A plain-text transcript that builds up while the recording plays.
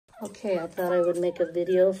Okay, I thought I would make a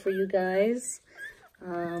video for you guys.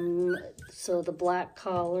 So the black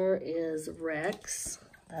collar is Rex.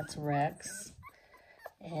 That's Rex.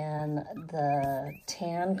 And the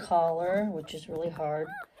tan collar, which is really hard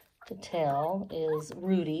to tell, is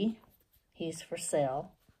Rudy. He's for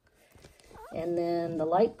sale. And then the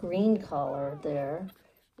light green collar there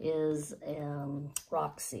is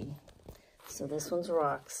Roxy. So this one's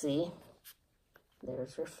Roxy.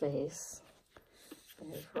 There's her face.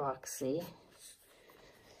 There's Roxy.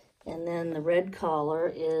 And then the red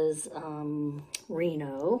collar is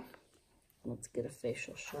Reno. Let's get a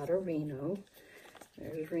facial shot of Reno.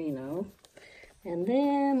 There's Reno. And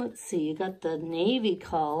then, let's see, you got the navy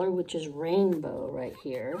collar, which is Rainbow right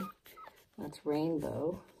here. That's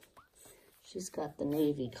Rainbow. She's got the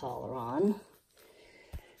navy collar on.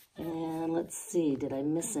 And let's see, did I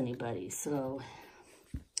miss anybody? So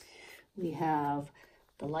we have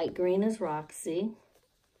the light green is Roxy.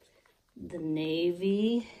 The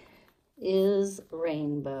navy is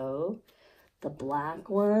Rainbow. The black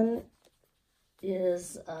one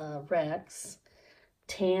is Rex.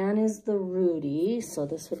 Tan is the Rudy, so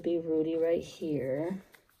this would be Rudy right here.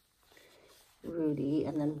 Rudy,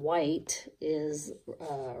 and then white is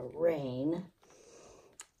Rain.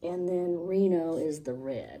 And then Reno is the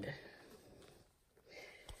red.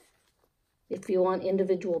 If you want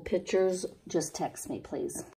individual pictures, just text me, please.